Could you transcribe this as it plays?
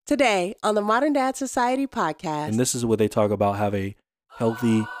Today on the Modern Dad Society podcast. And this is where they talk about have a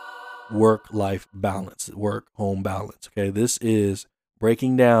healthy work-life balance, work-home balance. Okay, this is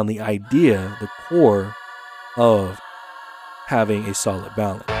breaking down the idea, the core of having a solid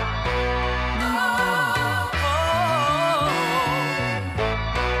balance.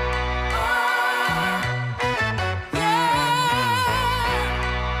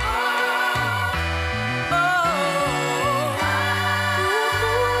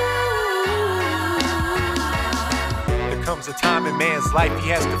 A time in man's life he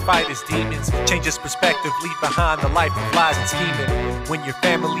has to fight his demons, change his perspective, leave behind the life of lies and scheming. When your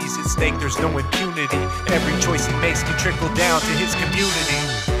family's at stake, there's no impunity. Every choice he makes can trickle down to his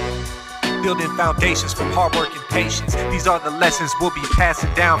community. Building foundations from hard work and patience. These are the lessons we'll be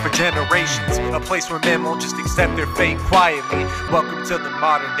passing down for generations. A place where men won't just accept their fate quietly. Welcome to the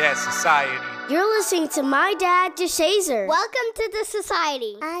Modern Dad Society. You're listening to My Dad DeShazer. Welcome to the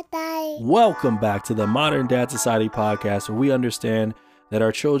society. Bye. Welcome back to the Modern Dad Society podcast, where we understand that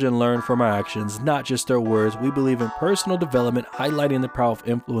our children learn from our actions, not just their words. We believe in personal development, highlighting the powerful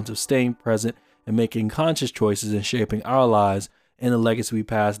influence of staying present and making conscious choices and shaping our lives and the legacy we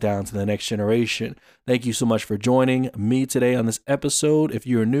pass down to the next generation. Thank you so much for joining me today on this episode. If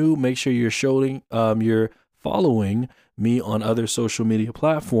you're new, make sure you're following me on other social media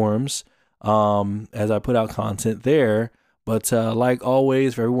platforms as I put out content there. But like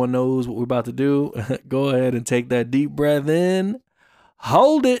always, if everyone knows what we're about to do, go ahead and take that deep breath in,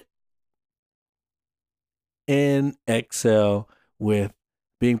 hold it, and exhale with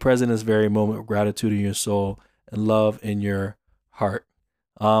being present in this very moment with gratitude in your soul and love in your heart.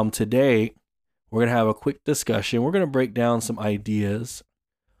 Today, we're going to have a quick discussion. We're going to break down some ideas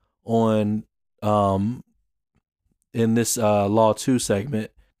on in this Law 2 segment.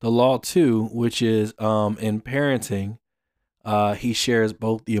 The Law 2, which is in parenting, he shares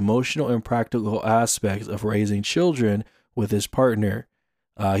both the emotional and practical aspects of raising children with his partner.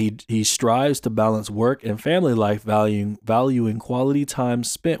 He strives to balance work and family life, valuing quality time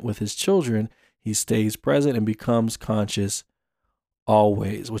spent with his children. He stays present and becomes conscious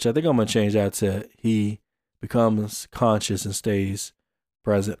always, which I think I'm going to change that to he becomes conscious and stays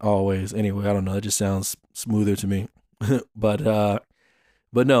present always. Anyway, I don't know. It just sounds smoother to me.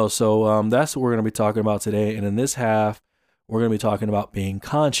 But no, so that's what we're going to be talking about today. And in this half, we're going to be talking about being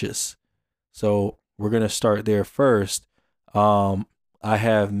conscious. So we're going to start there first. I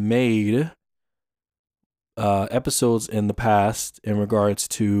have made episodes in the past in regards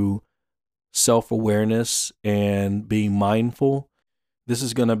to self-awareness and being mindful. This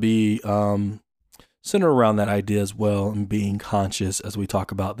is going to be centered around that idea as well, and being conscious as we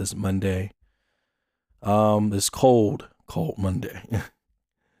talk about this Monday. This cold Monday.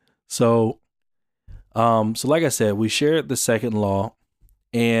 So like I said, we shared the second law,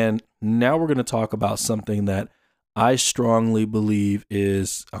 and now we're going to talk about something that I strongly believe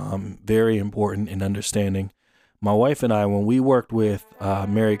is very important in understanding. My wife and I, when we worked with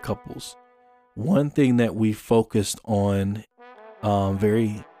married couples, one thing that we focused on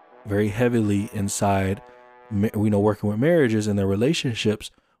very, very heavily inside, working with marriages and their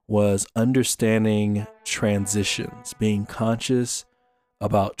relationships, was understanding transitions, being conscious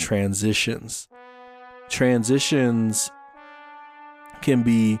about transitions. Transitions can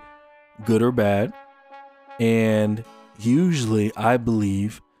be good or bad. And usually I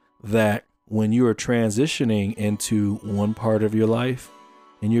believe that when you are transitioning into one part of your life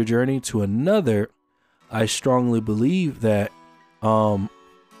and your journey to another, I strongly believe that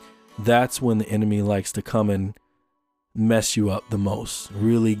that's when the enemy likes to come and mess you up the most,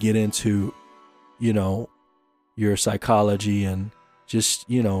 really get into, your psychology and just,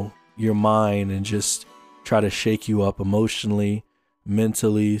 your mind, and just try to shake you up emotionally,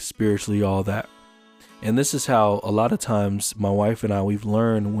 mentally, spiritually, all that. And this is how a lot of times my wife and I, we've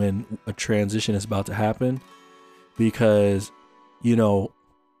learned when a transition is about to happen, because,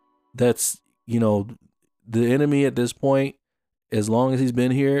 that's, the enemy at this point, as long as he's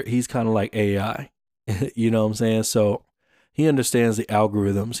been here, he's kind of like AI, you know what I'm saying? So he understands the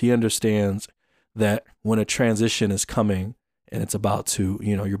algorithms. He understands that when a transition is coming and it's about to,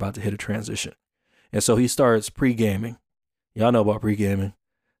 you're about to hit a transition. And so he starts pre-gaming. Y'all know about pre-gaming.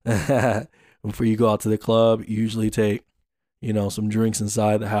 Before you go out to the club, you usually take, some drinks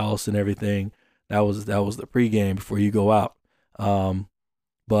inside the house and everything. That was the pre-game before you go out.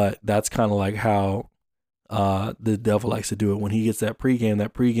 But that's kind of like how the devil likes to do it. When he gets that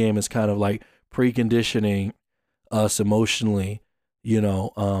pregame is kind of like preconditioning us emotionally,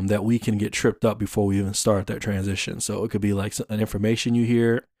 that we can get tripped up before we even start that transition. So it could be like an information you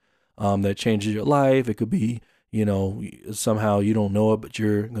hear that changes your life. It could be, somehow you don't know it, but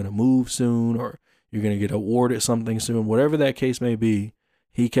you're going to move soon, or you're going to get awarded something soon, whatever that case may be.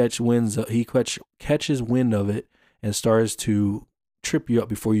 He catches wind of it and starts to trip you up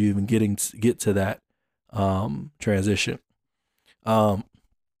before you even get to that transition.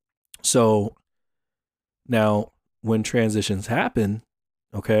 So now when transitions happen,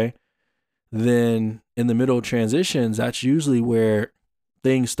 okay, then in the middle of transitions, that's usually where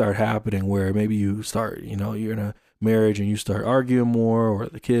things start happening, where maybe you start, you're in a marriage and you start arguing more, or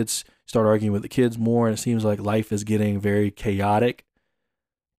the kids start arguing with the kids more, and it seems like life is getting very chaotic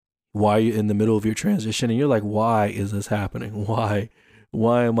while you're in the middle of your transition, and you're like, why is this happening? Why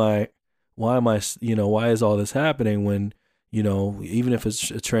is all this happening when, even if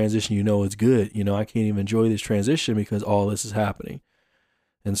it's a transition, it's good, I can't even enjoy this transition because all this is happening.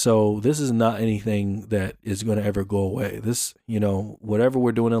 And so this is not anything that is going to ever go away. This, whatever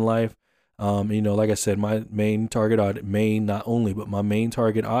we're doing in life, like I said, my main target audience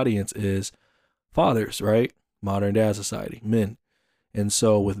is fathers, right? Modern dad society, men. And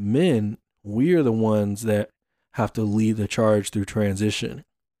so with men, we are the ones that have to lead the charge through transition,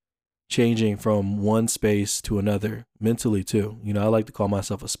 changing from one space to another, mentally too. I like to call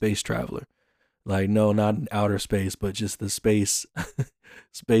myself a space traveler. Like, no, not in outer space, but just the space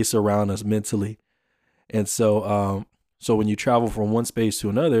around us mentally. And so when you travel from one space to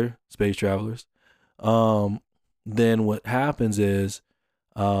another, space travelers, then what happens is,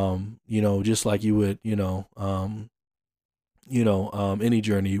 just like you would, any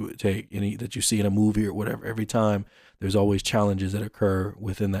journey you would take, any that you see in a movie or whatever, every time there's always challenges that occur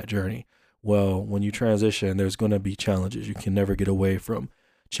within that journey. Well, when you transition, there's going to be challenges. You can never get away from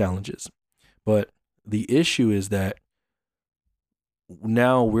challenges. But the issue is that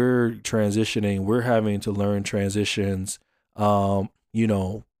now we're transitioning, we're having to learn transitions, as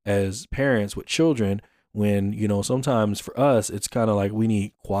parents with children, when, sometimes for us, it's kind of like we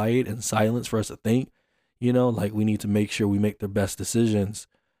need quiet and silence for us to think, like we need to make sure we make the best decisions.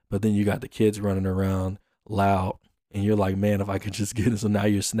 But then you got the kids running around loud and you're like, man, if I could just get it. So now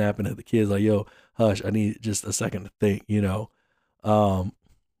you're snapping at the kids like, yo, hush, I need just a second to think,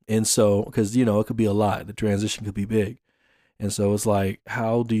 and so, because, it could be a lot, the transition could be big. And so it's like,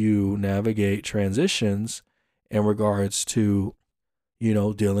 how do you navigate transitions in regards to,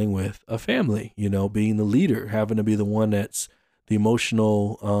 dealing with a family, being the leader, having to be the one that's the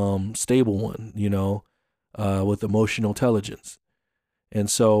emotional, stable one, with emotional intelligence. And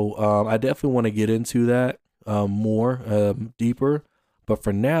so I definitely want to get into that more deeper. But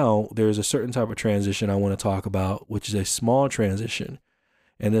for now, there's a certain type of transition I want to talk about, which is a small transition.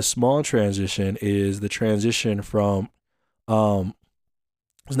 And this small transition is the transition from,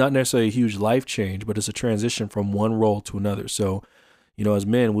 it's not necessarily a huge life change, but it's a transition from one role to another. So, as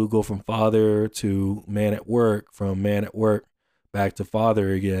men, we'll go from father to man at work, from man at work back to father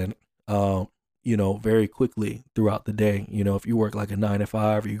again, very quickly throughout the day. If you work like a 9 to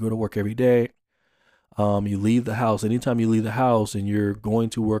 5, or you go to work every day, you leave the house. Anytime you leave the house and you're going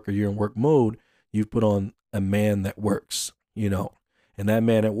to work or you're in work mode, you put on a man that works, and that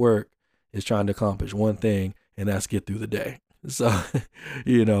man at work is trying to accomplish one thing, and that's get through the day. So,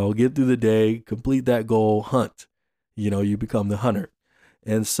 get through the day, complete that goal, hunt, you become the hunter.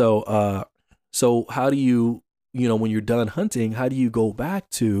 And so, how do you, when you're done hunting, how do you go back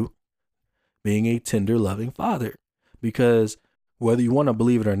to being a tender, loving father? Because whether you want to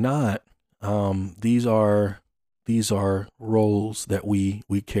believe it or not, these are roles that we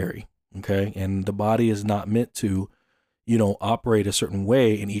carry. Okay. And the body is not meant to, operate a certain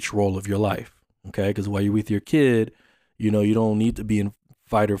way in each role of your life. Okay. Because while you're with your kid, you don't need to be in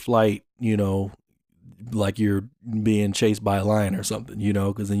fight or flight, like you're being chased by a lion or something,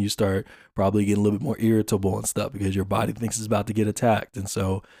 because then you start probably getting a little bit more irritable and stuff because your body thinks it's about to get attacked. And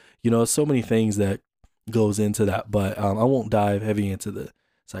so, so many things that goes into that, but I won't dive heavy into the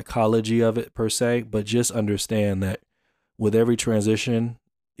psychology of it per se, but just understand that with every transition,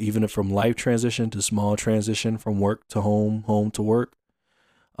 even if from life transition to small transition, from work to home, home to work,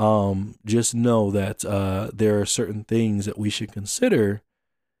 just know that there are certain things that we should consider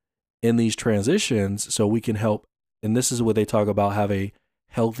in these transitions so we can help. And this is what they talk about, have a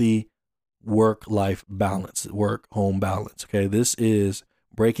healthy work-life balance, work-home balance. Okay, this is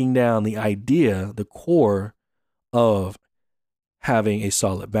breaking down the idea, the core of having a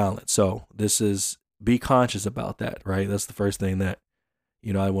solid balance. So this is, be conscious about that, right? That's the first thing that,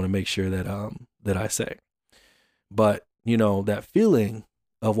 I want to make sure that I say. But, that feeling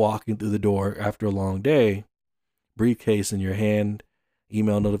of walking through the door after a long day, briefcase in your hand,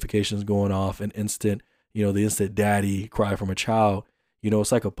 email notifications going off, and instant, the instant daddy cry from a child,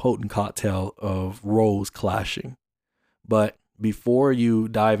 It's like a potent cocktail of roles clashing. But before you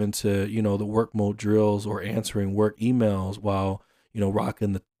dive into, the work mode drills or answering work emails while,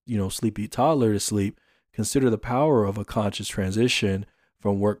 rocking the, sleepy toddler to sleep, consider the power of a conscious transition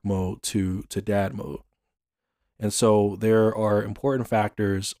from work mode to dad mode. And so there are important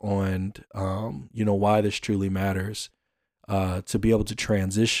factors on, why this truly matters, to be able to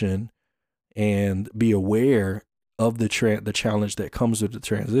transition and be aware of the challenge that comes with the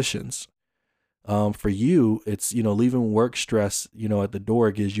transitions. For you, it's, leaving work stress, at the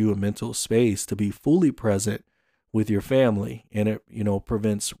door gives you a mental space to be fully present with your family. And it,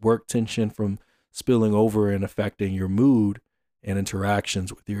 prevents work tension from spilling over and affecting your mood and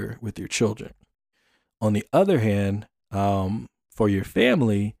interactions with your children. On the other hand, for your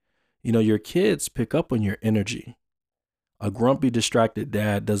family, your kids pick up on your energy. A grumpy, distracted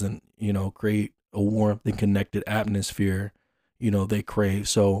dad doesn't, create a warmth and connected atmosphere, they crave.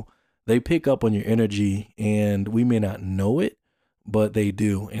 So they pick up on your energy, and we may not know it, but they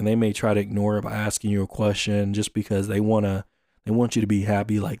do. And they may try to ignore it by asking you a question just because they want you to be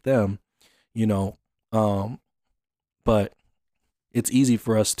happy like them, but it's easy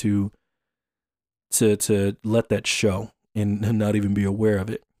for us to let that show and not even be aware of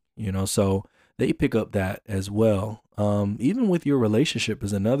it, so they pick up that as well. Even with your relationship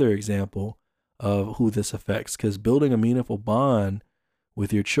is another example of who this affects, because building a meaningful bond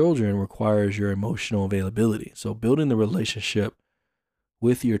with your children requires your emotional availability. So building the relationship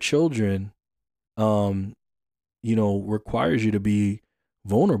with your children, requires you to be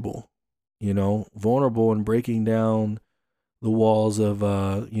vulnerable, and breaking down the walls of,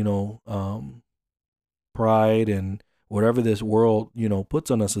 pride and whatever this world,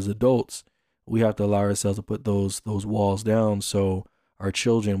 puts on us as adults. We have to allow ourselves to put those walls down so our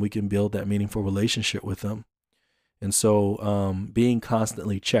children, we can build that meaningful relationship with them. And so being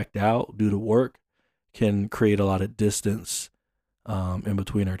constantly checked out due to work can create a lot of distance in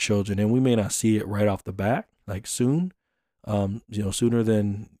between our children. And we may not see it right off the bat, like soon, sooner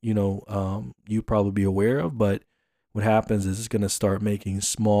than, you probably be aware of. But what happens is it's going to start making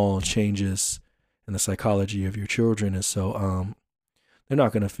small changes in the psychology of your children. And so they're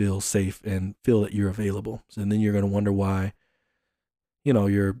not going to feel safe and feel that you're available. And then you're going to wonder why,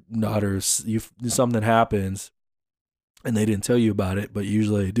 your daughters, something happens and they didn't tell you about it, but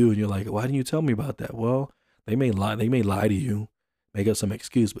usually they do. And you're like, why didn't you tell me about that? Well, they may lie to you, make up some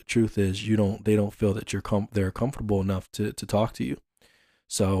excuse, but truth is they don't feel that they're comfortable enough to talk to you.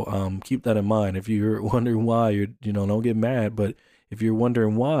 So keep that in mind. If you're wondering why, don't get mad, but if you're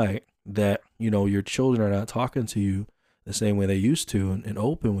wondering why that, your children are not talking to you the same way they used to and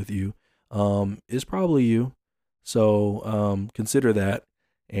open with you, it's probably you. So consider that,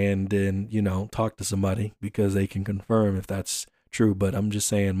 and then, talk to somebody because they can confirm if that's true. But I'm just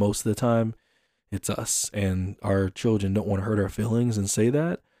saying most of the time it's us, and our children don't want to hurt our feelings and say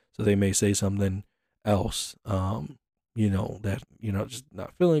that. So they may say something else, that, just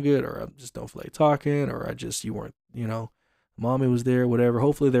not feeling good, or I just don't feel like talking, or you weren't, mommy was there, whatever.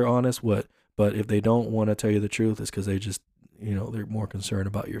 Hopefully they're honest. But if they don't want to tell you the truth, it's because they just, they're more concerned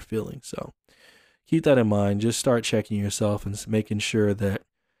about your feelings. So keep that in mind. Just start checking yourself and making sure that,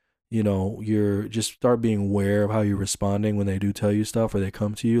 you're just start being aware of how you're responding when they do tell you stuff or they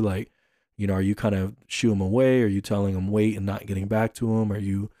come to you. Like, are you kind of shoo them away? Are you telling them wait and not getting back to them? Are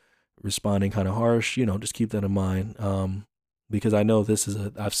you responding kind of harsh? Just keep that in mind. Because I know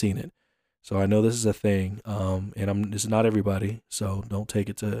I've seen it. So I know this is a thing. And it's not everybody, so don't take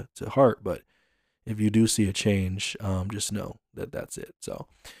it to heart. But if you do see a change, just know that that's it. So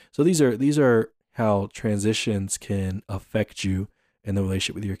these are how transitions can affect you in the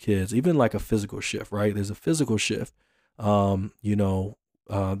relationship with your kids, even like a physical shift, right? There's a physical shift, that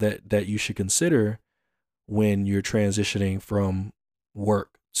you should consider when you're transitioning from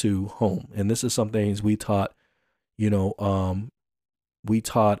work to home. And this is some things we taught, with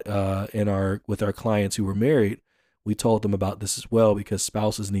our clients who were married. We told them about this as well, because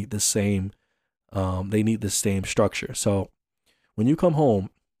spouses need the same, they need the same structure. So when you come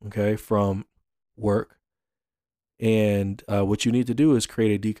home, okay, from work, and what you need to do is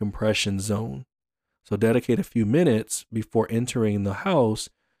create a decompression zone. So dedicate a few minutes before entering the house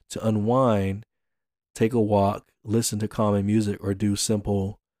to unwind, take a walk, listen to calming music, or do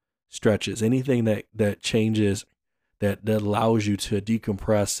simple stretches. Anything that changes, that allows you to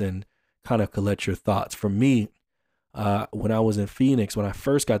decompress and kind of collect your thoughts. For me, when I was in Phoenix, when I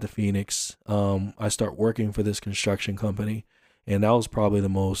first got to Phoenix, I started working for this construction company, and that was probably the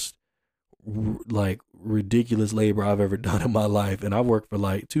most ridiculous labor I've ever done in my life. And I've worked for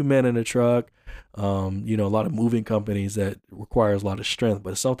like 2 men in a truck, you know, a lot of moving companies that requires a lot of strength,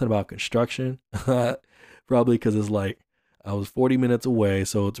 but it's something about construction, probably because it's like I was 40 minutes away.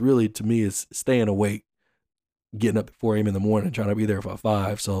 So it's really, to me, it's staying awake, getting up at 4 a.m. in the morning, trying to be there by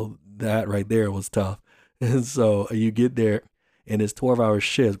 5. So that right there was tough. And so you get there and it's 12-hour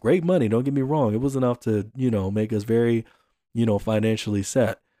shifts, great money. Don't get me wrong. It was enough to, you know, make us very, you know, financially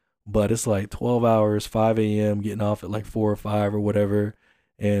set. But it's like 12 hours, 5 a.m., getting off at like 4 or 5 or whatever.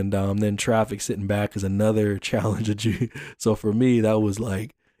 And then traffic sitting back is another challenge. So for me, that was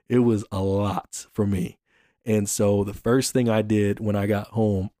like, it was a lot for me. And so the first thing I did when I got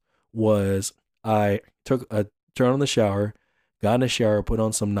home was I took a turn on the shower, got in the shower, put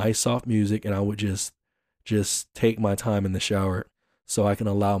on some nice soft music, and I would just take my time in the shower so I can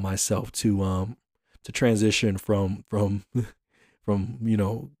allow myself to transition from you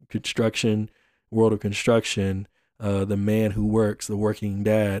know, construction, world of construction, the man who works, the working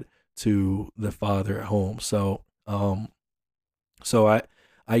dad, to the father at home. So I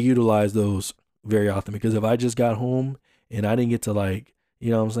utilize those very often, because if I just got home and I didn't get to, like,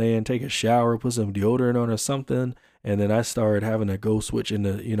 you know what I'm saying, take a shower, put some deodorant on or something, and then I started having to go switch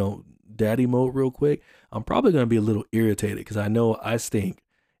into, you know, daddy mode real quick, I'm probably going to be a little irritated because I know I stink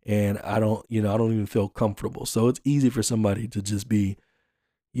and I don't even feel comfortable. So it's easy for somebody to just be,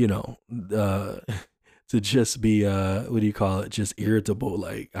 you know, to just be, what do you call it? Just irritable.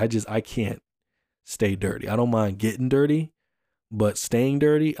 Like I can't stay dirty. I don't mind getting dirty, but staying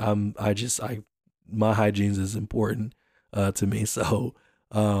dirty, my hygiene is important, to me. So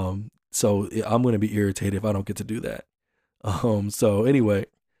I'm going to be irritated if I don't get to do that. So anyway,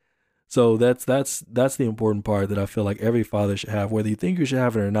 so that's the important part that I feel like every father should have. Whether you think you should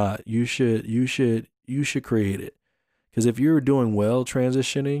have it or not, you should create it. Because if you're doing well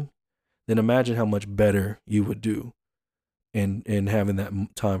transitioning, then imagine how much better you would do in having that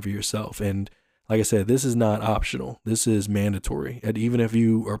time for yourself. And like I said, this is not optional. This is mandatory. And even if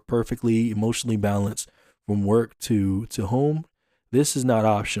you are perfectly emotionally balanced from work to home, this is not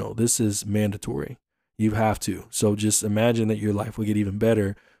optional. This is mandatory. You have to. So just imagine that your life will get even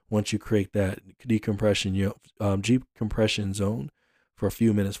better once you create that decompression, decompression zone for a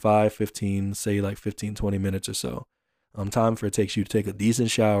few minutes, 5, 15, say like 15, 20 minutes or so. Time for it takes you to take a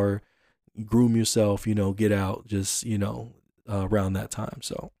decent shower, groom yourself, you know, get out, just, you know, around that time.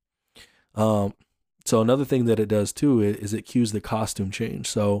 So another thing that it does too is it cues the costume change.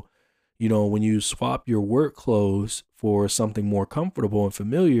 So, you know, when you swap your work clothes for something more comfortable and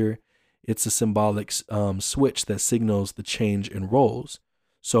familiar, it's a symbolic switch that signals the change in roles.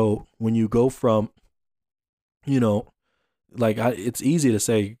 So when you go from, you know, like it's easy to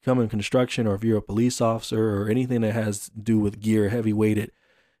say come in construction, or if you're a police officer or anything that has to do with gear, heavy weighted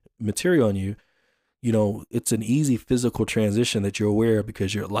material on you, you know, it's an easy physical transition that you're aware of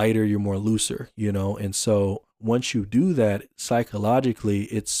because you're lighter, you're more looser, you know. And so once you do that, psychologically,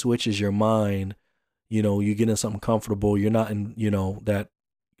 it switches your mind, you know, you get in something comfortable. You're not in, you know, that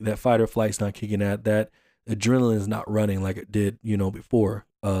fight or flight's not kicking at, that adrenaline is not running like it did, you know, before,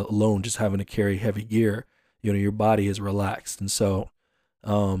 alone, just having to carry heavy gear, you know, your body is relaxed. And so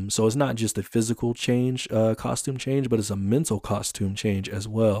it's not just a physical change, costume change, but it's a mental costume change as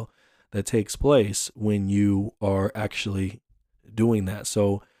well that takes place when you are actually doing that.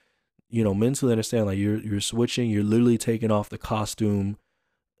 So, you know, mentally understand, like you're switching, you're literally taking off the costume,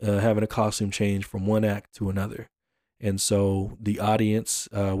 having a costume change from one act to another. And so the audience,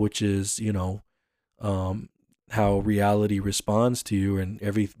 which is, you know, how reality responds to you and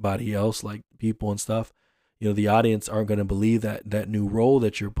everybody else, like people and stuff, you know, the audience aren't going to believe that new role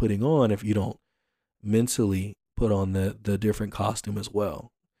that you're putting on if you don't mentally put on the different costume as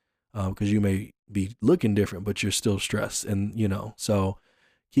well. Because you may be looking different, but you're still stressed. And, you know, so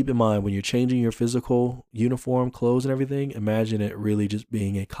keep in mind when you're changing your physical uniform, clothes and everything, imagine it really just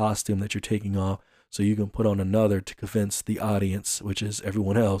being a costume that you're taking off so you can put on another to convince the audience, which is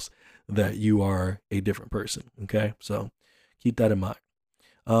everyone else, that you are a different person. Okay. So keep that in mind.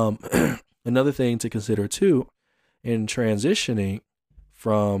 Another thing to consider too, in transitioning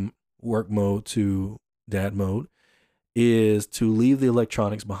from work mode to dad mode, is to leave the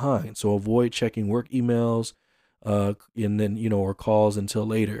electronics behind. So avoid checking work emails, and then, you know, or calls until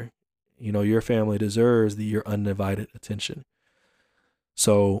later. You know, your family deserves your undivided attention.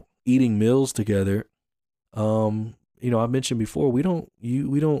 So eating meals together, you know, I mentioned before, we have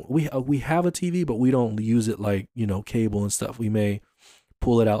a TV, but we don't use it like, you know, cable and stuff. We may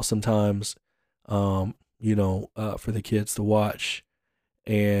pull it out sometimes, you know, for the kids to watch.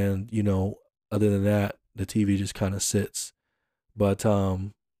 And, you know, other than that, the TV just kind of sits. But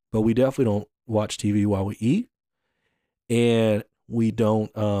we definitely don't watch TV while we eat, and we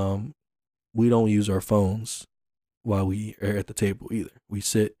don't use our phones while we are at the table either. We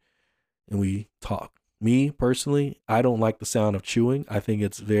sit and we talk. Me personally, I don't like the sound of chewing. I think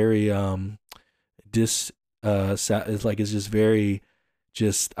it's very it's just very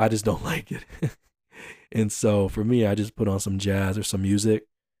I just don't like it. And so for me, I just put on some jazz or some music,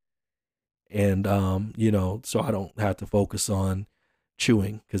 and so I don't have to focus on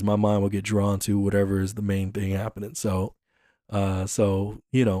chewing, because my mind will get drawn to whatever is the main thing happening. So there's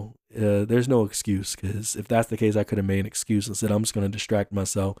no excuse, because if that's the case, I could have made an excuse and said I'm just going to distract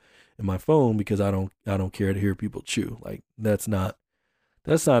myself in my phone because I don't care to hear people chew. Like that's not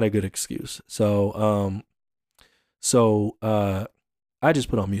a good excuse. So I just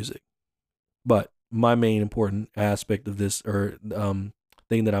put on music. But my main important aspect of this, or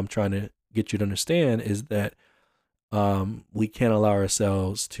thing that I'm trying to get you to understand, is that we can't allow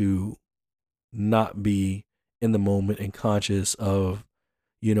ourselves to not be in the moment and conscious of,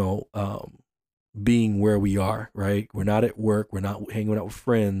 being where we are, right? We're not at work. We're not hanging out with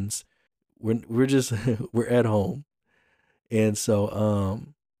friends. We're just, we're at home. And so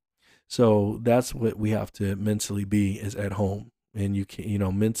that's what we have to mentally be, is at home. And you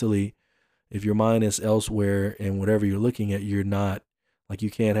can, mentally, if your mind is elsewhere and whatever you're looking at, you're not, like, you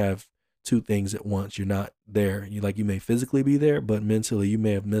can't have two things at once. You're not there. You may physically be there, but mentally you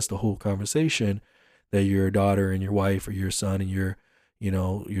may have missed a whole conversation that your daughter and your wife, or your son and your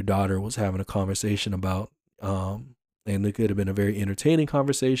daughter was having a conversation about. And it could have been a very entertaining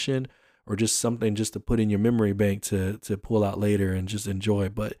conversation, or just something just to put in your memory bank to pull out later and just enjoy.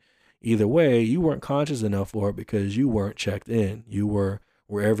 But either way, you weren't conscious enough for it because you weren't checked in. You were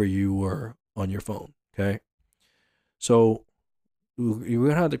wherever you were on your phone. Okay. So you're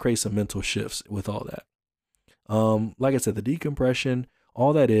going to have to create some mental shifts with all that. Like I said, the decompression,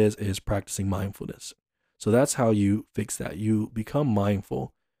 all that is practicing mindfulness. So that's how you fix that. You become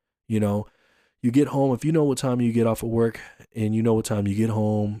mindful. You get home, if you know what time you get off of work and you know what time you get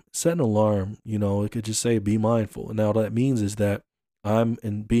home, set an alarm. It could just say, be mindful. And now what that means is that I'm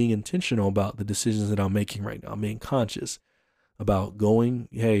being intentional about the decisions that I'm making right now. I'm being conscious about going,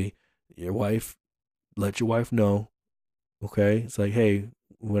 hey, let your wife know. Okay. It's like, hey,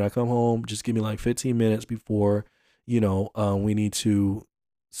 when I come home, just give me like 15 minutes before, we need to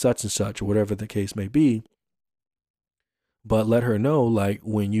such and such, or whatever the case may be. But let her know, like,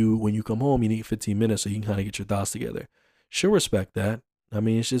 when you come home, you need 15 minutes so you can kind of get your thoughts together. She'll respect that. I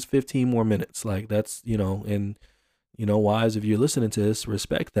mean, it's just 15 more minutes. Like, that's, and, wives, if you're listening to this,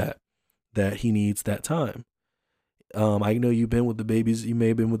 respect that he needs that time. I know you've been with the babies. You may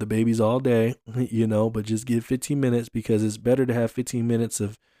have been with the babies all day, but just give 15 minutes, because it's better to have 15 minutes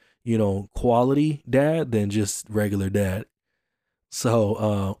of, quality dad than just regular dad.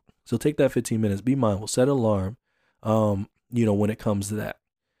 So take that 15 minutes, be mindful, set an alarm. When it comes to that,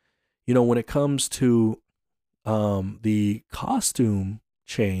 when it comes to, the costume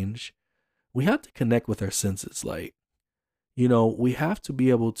change, we have to connect with our senses. Like, we have to be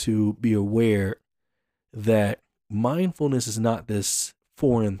able to be aware that mindfulness is not this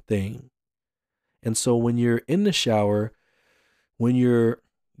foreign thing. And so when you're in the shower, when you're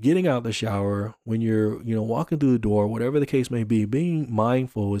getting out the shower, when you're, walking through the door, whatever the case may be, being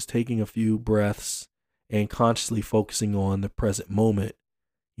mindful is taking a few breaths and consciously focusing on the present moment,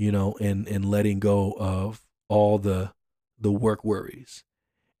 and letting go of all the work worries.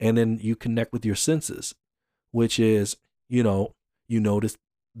 And then you connect with your senses, which is, you notice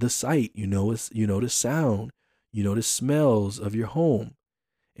the sight, you notice sound, you notice smells of your home,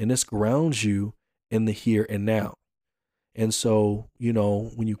 and this grounds you in the here and now. And so,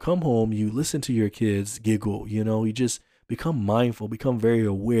 when you come home, you listen to your kids giggle, you just become mindful, become very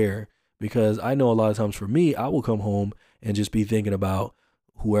aware. Because I know a lot of times for me, I will come home and just be thinking about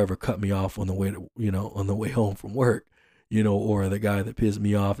whoever cut me off on the way to, on the way home from work, or the guy that pissed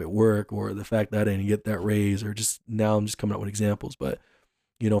me off at work, or the fact that I didn't get that raise, or just now I'm just coming up with examples. But,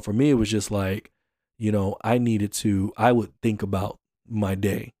 for me, it was just like, I would think about my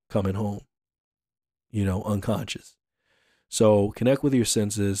day coming home, unconscious. So connect with your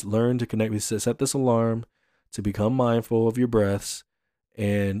senses, learn to connect with, set this alarm to become mindful of your breaths,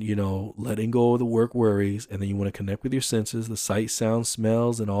 and, letting go of the work worries. And then you want to connect with your senses, the sight, sound,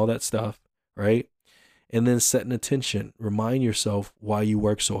 smells, and all that stuff. Right. And then set an intention, remind yourself why you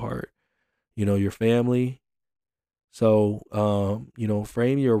work so hard, your family. So,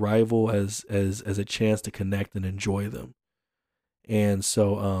 frame your arrival as a chance to connect and enjoy them. And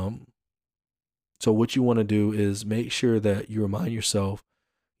so what you want to do is make sure that you remind yourself,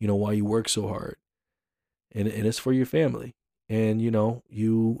 why you work so hard, and it's for your family. And,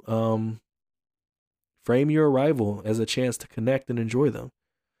 frame your arrival as a chance to connect and enjoy them.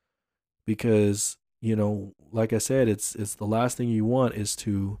 Because, like I said, it's the last thing you want is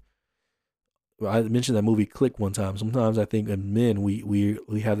to. I mentioned that movie Click one time. Sometimes I think in men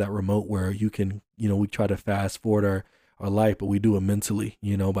we have that remote where you can, we try to fast forward our life, but we do it mentally,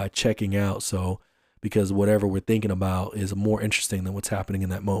 by checking out. So because whatever we're thinking about is more interesting than what's happening in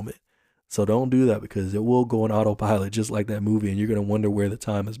that moment. So don't do that, because it will go on autopilot just like that movie, and you're going to wonder where the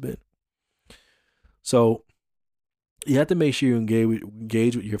time has been. So you have to make sure you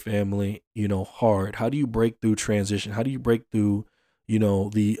engage with your family, hard. How do you break through transition? How do you break through,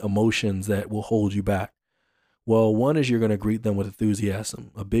 the emotions that will hold you back? Well, one is you're going to greet them with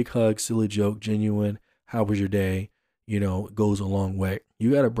enthusiasm. A big hug, silly joke, genuine, how was your day? Goes a long way.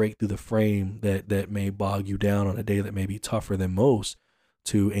 You got to break through the frame that may bog you down on a day that may be tougher than most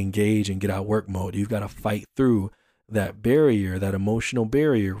to engage and get out work mode. You've got to fight through that barrier, that emotional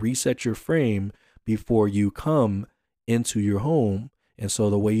barrier, reset your frame before you come into your home. And so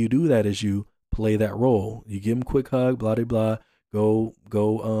the way you do that is you play that role. You give them a quick hug, blah, blah, blah. Go,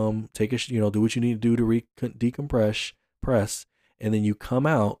 take a, do what you need to do to decompress, press, and then you come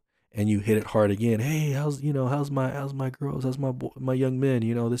out and you hit it hard again. Hey, how's my girls, how's my young men,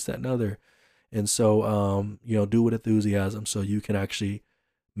 this, that, and other. And so, do with enthusiasm so you can actually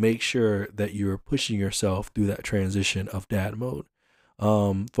make sure that you're pushing yourself through that transition of dad mode.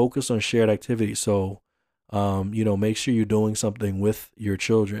 Focus on shared activities. So, make sure you're doing something with your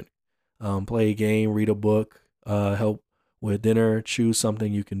children. Play a game, read a book, help with dinner, choose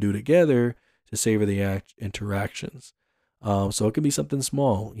something you can do together to savor the interactions. So it can be something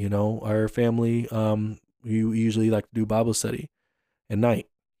small. Our family, we usually like to do Bible study at night.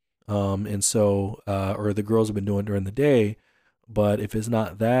 And so, or the girls have been doing during the day, but if it's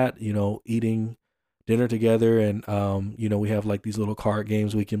not that, eating dinner together and, we have like these little card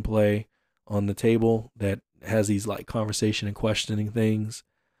games we can play on the table that has these like conversation and questioning things.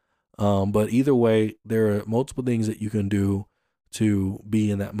 But either way, there are multiple things that you can do to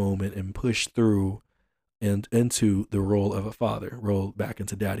be in that moment and push through and into the role of a father, roll back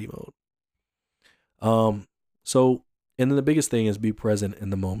into daddy mode. And then the biggest thing is be present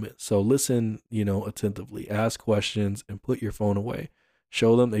in the moment. So listen, attentively, ask questions and put your phone away.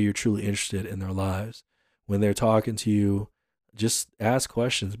 Show them that you're truly interested in their lives. When they're talking to you, just ask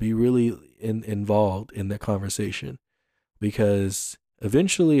questions, be really involved in the conversation, because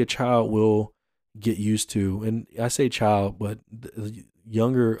eventually a child will get used to, and I say child, but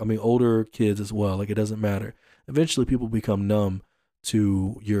older kids as well. Like, it doesn't matter. Eventually people become numb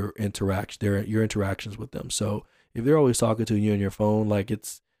to your interactions with them. So if they're always talking to you on your phone,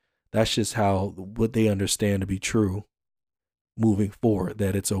 that's just what they understand to be true moving forward,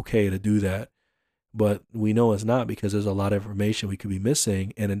 that it's okay to do that. But we know it's not, because there's a lot of information we could be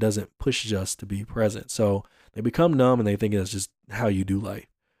missing, and it doesn't push us to be present. So they become numb and they think it's just how you do life.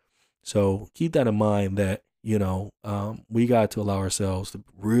 So keep that in mind, that, we got to allow ourselves to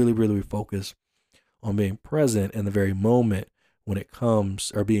really, really focus on being present in the very moment when it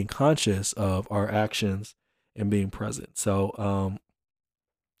comes, or being conscious of our actions and being present. So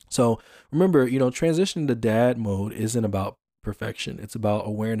remember, transitioning to dad mode isn't about perfection. It's about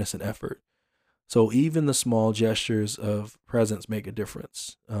awareness and effort. So even the small gestures of presence make a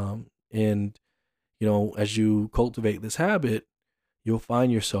difference. And as you cultivate this habit, you'll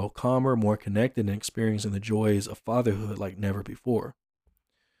find yourself calmer, more connected, and experiencing the joys of fatherhood like never before.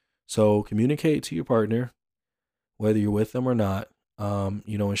 So communicate to your partner, whether you're with them or not,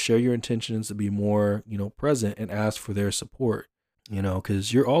 and share your intentions to be more, present, and ask for their support,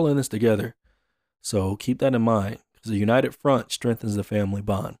 because you're all in this together. So keep that in mind, because a united front strengthens the family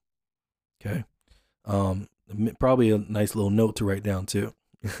bond. Okay. Probably a nice little note to write down too.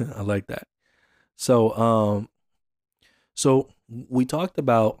 I like that. So we talked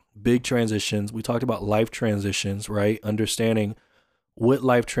about big transitions. We talked about life transitions, right? Understanding what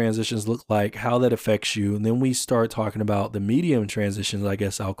life transitions look like, how that affects you. And then we start talking about the medium transitions, I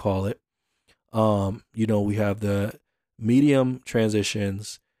guess I'll call it. We have the medium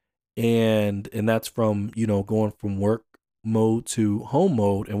transitions, and that's from, going from work mode to home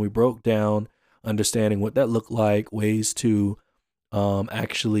mode. And we broke down understanding what that looked like, ways to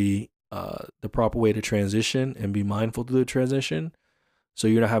actually the proper way to transition and be mindful to the transition, so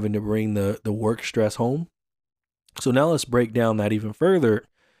you're not having to bring the work stress home. So now let's break down that even further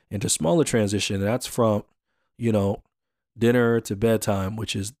into smaller transition. That's from, dinner to bedtime,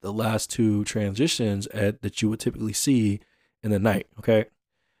 which is the last two transitions that you would typically see in the night. Okay.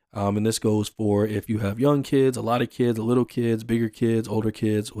 And this goes for if you have young kids, a lot of kids, little kids, bigger kids, older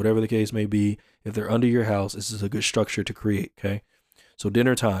kids, whatever the case may be. If they're under your house, this is a good structure to create. Okay. So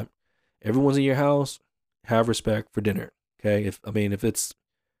dinner time, everyone's in your house. have respect for dinner. Okay. If it's,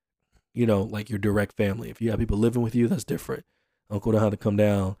 like your direct family, if you have people living with you, that's different. Uncle don't have to come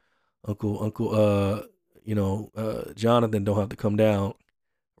down. Uncle, Jonathan don't have to come down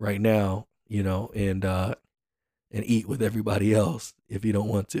right now, and eat with everybody else if you don't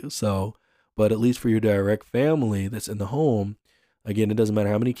want to. So, but at least for your direct family that's in the home, again, it doesn't matter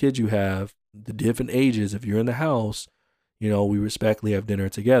how many kids you have, the different ages, if you're in the house, we respectfully have dinner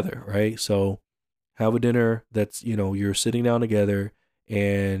together, right? So have a dinner that's, you're sitting down together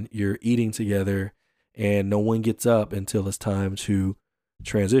and you're eating together and no one gets up until it's time to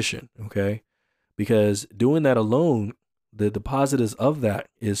transition, okay? Because doing that alone, the positives of that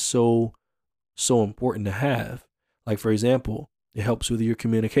is so important to have. Like, for example, it helps with your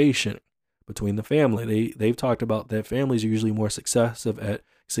communication between the family. They've talked about that families are usually more successful at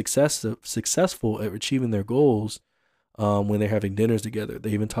achieving their goals when they're having dinners together.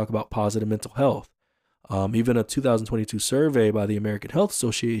 They even talk about positive mental health. Even a 2022 survey by the American Health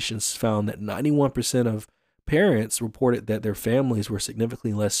Association found that 91% of parents reported that their families were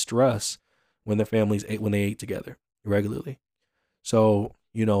significantly less stressed when they ate together regularly. So,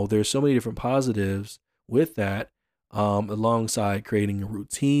 there's so many different positives with that, alongside creating a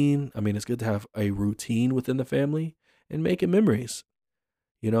routine. It's good to have a routine within the family and making memories,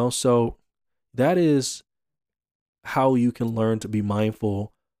 so that is how you can learn to be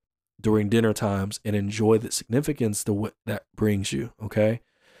mindful during dinner times and enjoy the significance to what that brings you. Okay.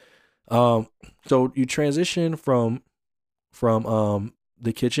 So you transition from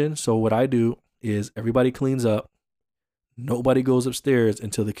the kitchen. So what I do is everybody cleans up. Nobody goes upstairs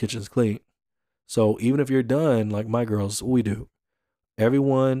until the kitchen's clean. So even if you're done, like my girls, what we do,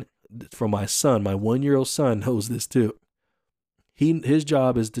 everyone from my son, my 1-year-old son knows this too. His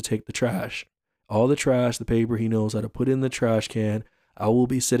job is to take the trash, all the trash, the paper, he knows how to put in the trash can. I will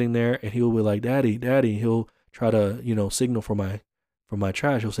be sitting there and he'll be like, Daddy. He'll try to, signal for my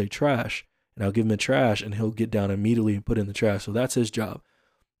trash. He'll say trash and I'll give him a trash and he'll get down immediately and put in the trash. So that's his job.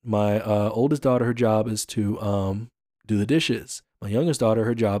 My oldest daughter, her job is to do the dishes. My youngest daughter,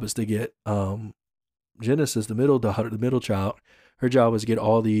 her job is to get Genesis, the middle child. Her job is to get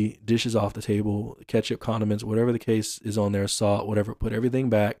all the dishes off the table, ketchup, condiments, whatever the case is on there, salt, whatever, put everything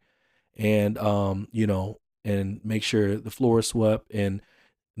back and, and make sure the floor is swept. And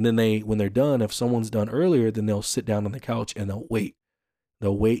then when they're done, if someone's done earlier, then they'll sit down on the couch and they'll wait.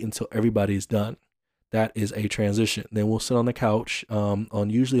 They'll wait until everybody's done. That is a transition. Then we'll sit on the couch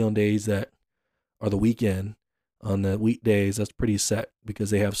usually on days that are the weekend. On the weekdays, that's pretty set because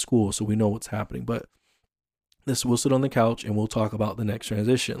they have school, so we know what's happening. But we'll sit on the couch and we'll talk about the next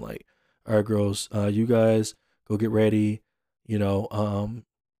transition. Like, all right, girls, you guys go get ready. When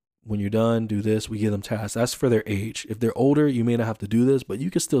you're done, do this. We give them tasks. That's for their age. If they're older, you may not have to do this, but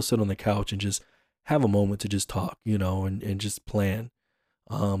you can still sit on the couch and just have a moment to just talk, and just plan.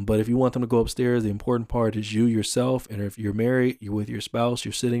 But if you want them to go upstairs, the important part is you yourself. And if you're married, you're with your spouse,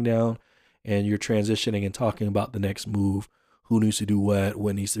 you're sitting down and you're transitioning and talking about the next move, who needs to do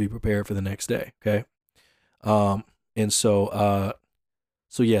what needs to be prepared for the next day. Okay. So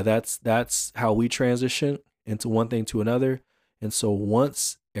yeah, that's how we transition into one thing to another. And so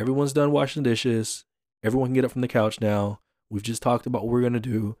once everyone's done washing dishes, everyone can get up from the couch now. We've just talked about what we're going to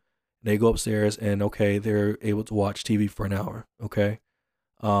do. They go upstairs and they're able to watch TV for an hour. Okay.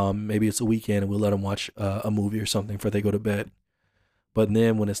 Maybe it's a weekend and we'll let them watch a movie or something before they go to bed. But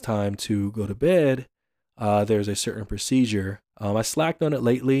then when it's time to go to bed, there's a certain procedure. I slacked on it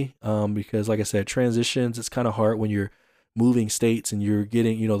lately because, like I said, transitions, it's kind of hard when you're moving states and you're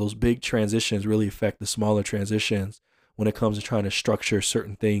getting, those big transitions really affect the smaller transitions when it comes to trying to structure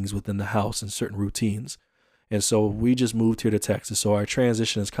certain things within the house and certain routines. And so we just moved here to Texas. So our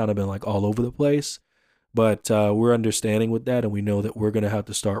transition has kind of been like all over the place. But we're understanding with that, and we know that we're going to have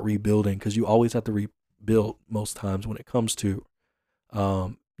to start rebuilding because you always have to rebuild most times when it comes to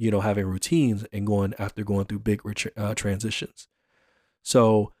having routines and going through big transitions.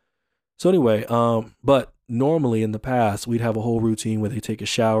 So anyway, but normally in the past, we'd have a whole routine where they take a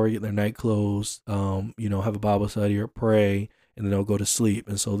shower, get their night clothes, have a Bible study or pray, and then they'll go to sleep.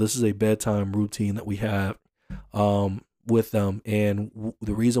 And so this is a bedtime routine that we have with them. And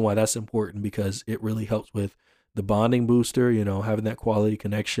the reason why that's important because it really helps with the bonding booster, having that quality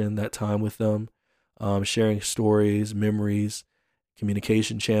connection, that time with them, sharing stories, memories,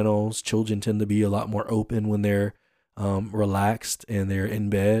 communication channels. Children tend to be a lot more open when they're relaxed and they're in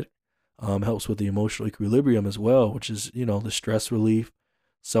bed. Helps with the emotional equilibrium as well, which is, the stress relief,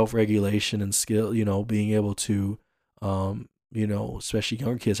 self-regulation and skill, being able to, especially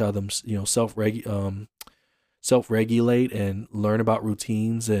young kids, how them, self-regulate and learn about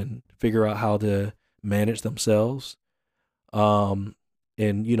routines and figure out how to manage themselves, and,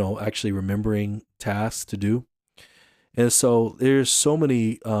 actually remembering tasks to do. And so there's so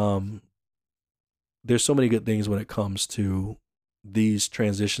many good things when it comes to these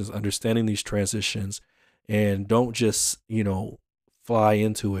transitions, understanding these transitions, and don't just, fly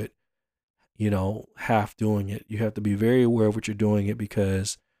into it, half doing it. You have to be very aware of what you're doing it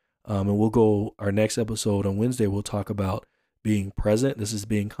because, and our next episode on Wednesday, we'll talk about being present. This is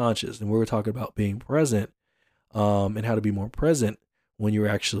being conscious. And we're talking about being present, and how to be more present when you're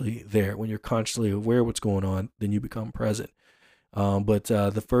actually there. When you're consciously aware of what's going on, then you become present. But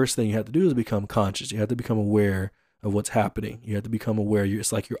the first thing you have to do is become conscious. You have to become aware of what's happening. You have to become aware.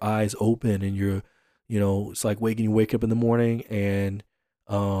 It's like your eyes open and it's like you wake up in the morning and,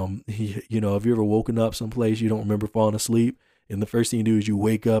 have you ever woken up someplace you don't remember falling asleep? And the first thing you do is you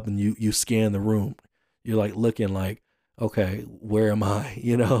wake up and you scan the room. You're like looking like, okay, where am I?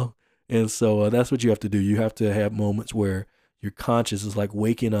 And so that's what you have to do. You have to have moments where you're conscious. Is like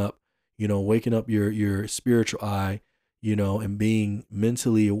waking up your spiritual eye, and being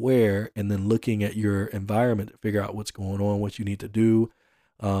mentally aware, and then looking at your environment to figure out what's going on, what you need to do,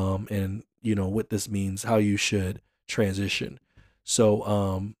 and what this means, how you should transition.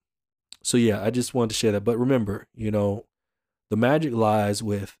 So yeah, I just wanted to share that. But remember, the magic lies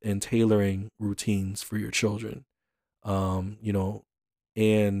in tailoring routines for your children, or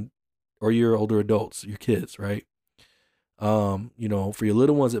your older adults, your kids, right? For your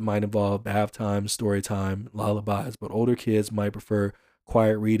little ones, it might involve bath time, story time, lullabies, but older kids might prefer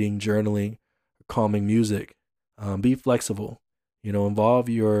quiet reading, journaling, calming music. Be flexible, involve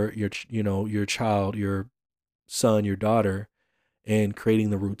your child, your son, your daughter, in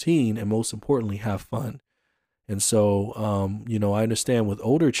creating the routine, and most importantly, have fun. And so, I understand with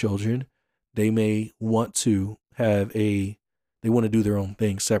older children, they may want to they want to do their own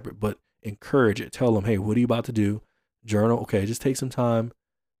thing separate, but encourage it. Tell them, hey, what are you about to do? Journal. Okay, just take some time.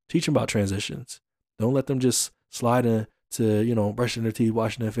 Teach them about transitions. Don't let them just slide into, brushing their teeth,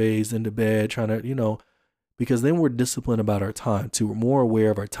 washing their face, into bed, trying to, because then we're disciplined about our time too. We're more aware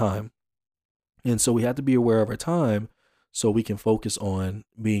of our time. And so we have to be aware of our time so we can focus on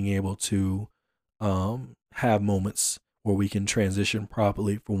being able to have moments where we can transition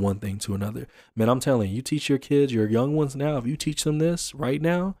properly from one thing to another. Man, I'm telling you, teach your kids, your young ones now, if you teach them this right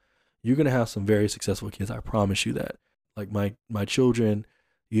now, you're going to have some very successful kids. I promise you that. Like my children,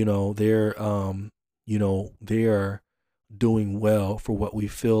 they're doing well for what we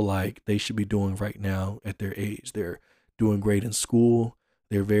feel like they should be doing right now at their age. They're doing great in school.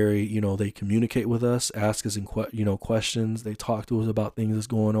 They're very, they communicate with us, ask us questions. They talk to us about things that's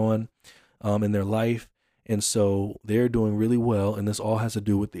going on in their life. And so they're doing really well. And this all has to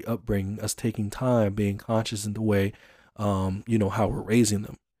do with the upbringing, us taking time, being conscious in the way, how we're raising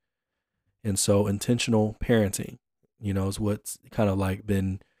them. And so intentional parenting, is what's kind of like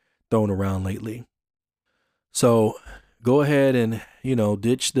been thrown around lately. So go ahead and,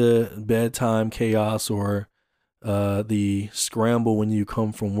 ditch the bedtime chaos or the scramble when you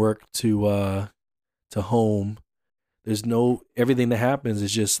come from work to home. There's everything that happens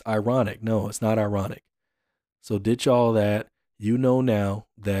is just ironic. No, it's not ironic. So ditch all that. Now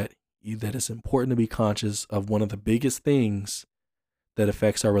that it's important to be conscious of one of the biggest things that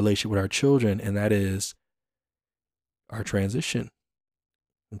affects our relationship with our children, and that is our transition.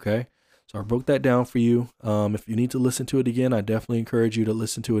 Okay? So I broke that down for you. If you need to listen to it again, I definitely encourage you to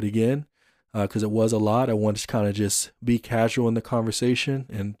listen to it again because it was a lot. I wanted to kind of just be casual in the conversation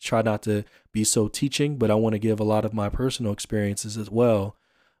and try not to be so teaching, but I want to give a lot of my personal experiences as well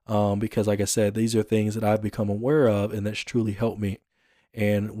because, like I said, these are things that I've become aware of and that's truly helped me.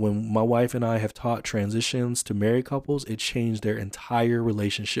 And when my wife and I have taught transitions to married couples, it changed their entire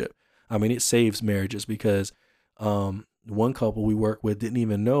relationship. I mean, it saves marriages because one couple we work with didn't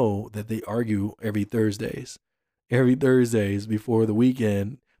even know that they argue every Thursdays. Every Thursdays before the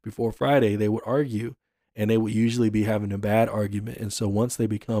weekend, before Friday, they would argue and they would usually be having a bad argument. And so once they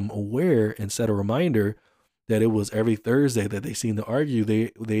become aware and set a reminder that it was every Thursday that they seemed to argue,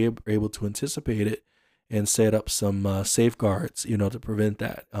 they were able to anticipate it and set up some safeguards, to prevent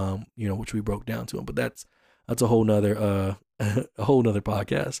that, which we broke down to them. But that's a whole nother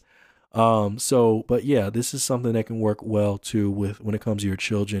podcast. But yeah, this is something that can work well too when it comes to your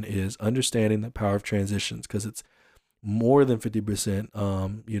children is understanding the power of transitions because it's more than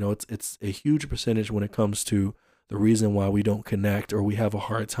 50%. It's a huge percentage when it comes to the reason why we don't connect or we have a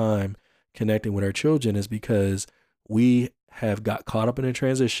hard time connecting with our children is because we have got caught up in a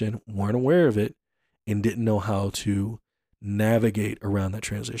transition, weren't aware of it, and didn't know how to navigate around that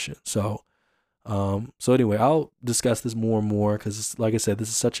transition. So anyway, I'll discuss this more and more because, like I said, this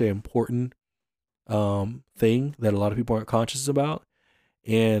is such an important thing that a lot of people aren't conscious about.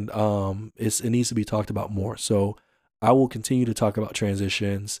 And it needs to be talked about more. So I will continue to talk about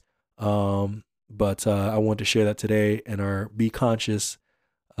transitions. But I want to share that today in our Be Conscious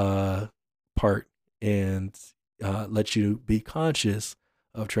part, and let you be conscious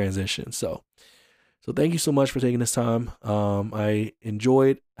of transition. So thank you so much for taking this time. I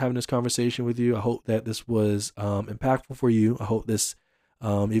enjoyed having this conversation with you. I hope that this was impactful for you. I hope this,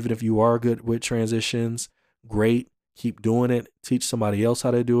 even if you are good with transitions, great. Keep doing it. Teach somebody else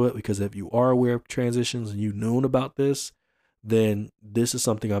how to do it, because if you are aware of transitions and you've known about this, then this is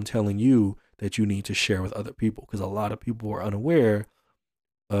something I'm telling you that you need to share with other people, because a lot of people are unaware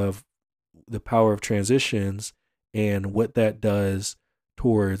of the power of transitions and what that does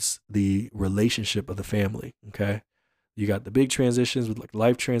towards the relationship of the family. Okay. You got the big transitions with like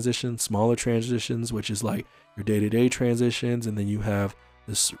life transitions, smaller transitions, which is like your day-to-day transitions. And then you have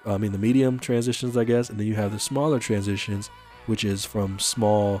the medium transitions, I guess. And then you have the smaller transitions, which is from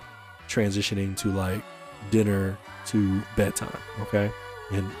small transitioning to like dinner to bedtime. Okay.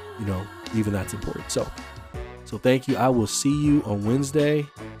 And even that's important. So thank you. I will see you on Wednesday.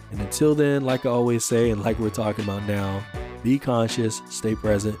 And until then, like I always say, and like we're talking about now, be conscious, stay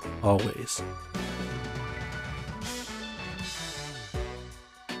present, always.